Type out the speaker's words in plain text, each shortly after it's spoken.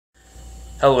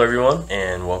Hello everyone,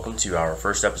 and welcome to our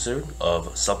first episode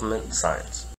of Supplement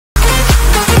Science.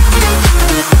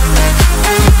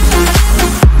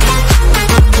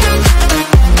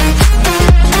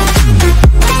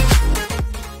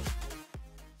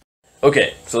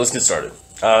 Okay, so let's get started.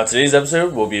 Today's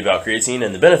episode will be about creatine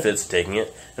and the benefits of taking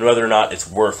it, and whether or not it's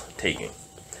worth taking.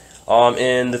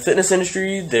 In the fitness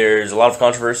industry, there's a lot of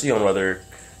controversy on whether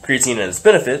creatine and its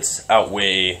benefits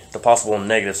outweigh the possible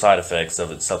negative side effects of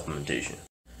its supplementation.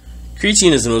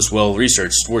 Creatine is the most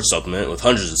well-researched sports supplement with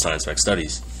hundreds of science-backed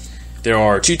studies. There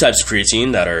are two types of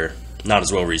creatine that are not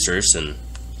as well-researched and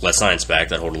less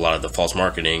science-backed that hold a lot of the false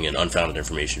marketing and unfounded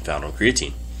information found on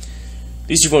creatine.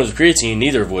 These two forms of creatine,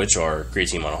 neither of which are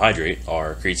creatine monohydrate,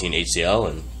 are creatine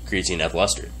HCl and creatine ethyl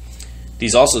ester.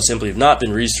 These also simply have not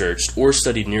been researched or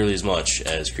studied nearly as much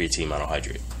as creatine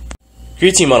monohydrate.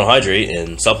 Creatine monohydrate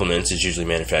in supplements is usually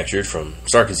manufactured from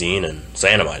sarcosine and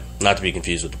cyanamide, not to be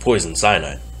confused with the poison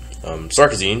cyanide.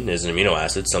 Sarcosine is an amino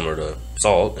acid similar to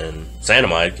salt, and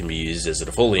cyanamide can be used as a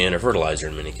defoliant or fertilizer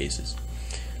in many cases.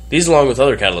 These, along with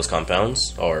other catalyst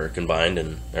compounds, are combined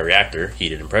in a reactor,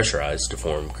 heated and pressurized, to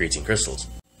form creatine crystals.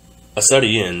 A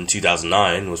study in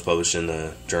 2009 was published in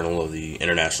the Journal of the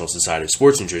International Society of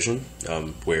Sports Nutrition,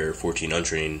 where 14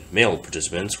 untrained male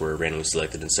participants were randomly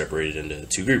selected and separated into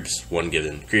two groups, one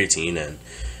given creatine and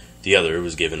the other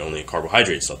was given only a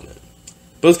carbohydrate supplement.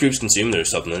 Both groups consumed their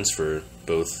supplements for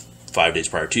both 5 days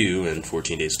prior to and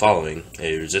 14 days following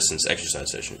a resistance exercise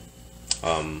session.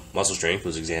 Muscle strength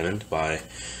was examined by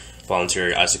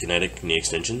voluntary isokinetic knee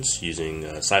extensions using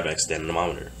a Cybex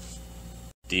anemometer.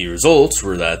 The results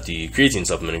were that the creatine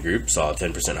supplemented group saw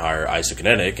 10% higher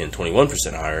isokinetic and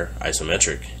 21% higher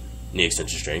isometric knee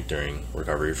extension strength during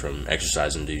recovery from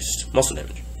exercise-induced muscle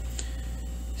damage.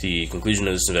 The conclusion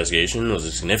of this investigation was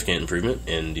a significant improvement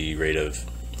in the rate of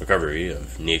recovery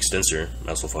of knee extensor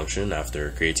muscle function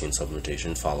after creatine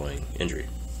supplementation following injury.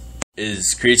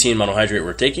 Is creatine monohydrate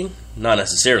worth taking? Not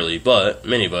necessarily, but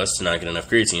many of us do not get enough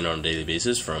creatine on a daily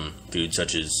basis from foods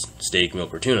such as steak,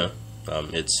 milk, or tuna.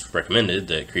 It's recommended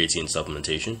that creatine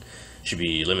supplementation should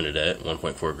be limited at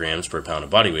 1.4 grams per pound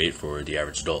of body weight for the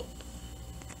average adult.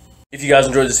 If you guys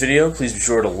enjoyed this video, please be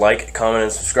sure to like, comment,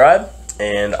 and subscribe,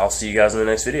 and I'll see you guys in the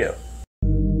next video.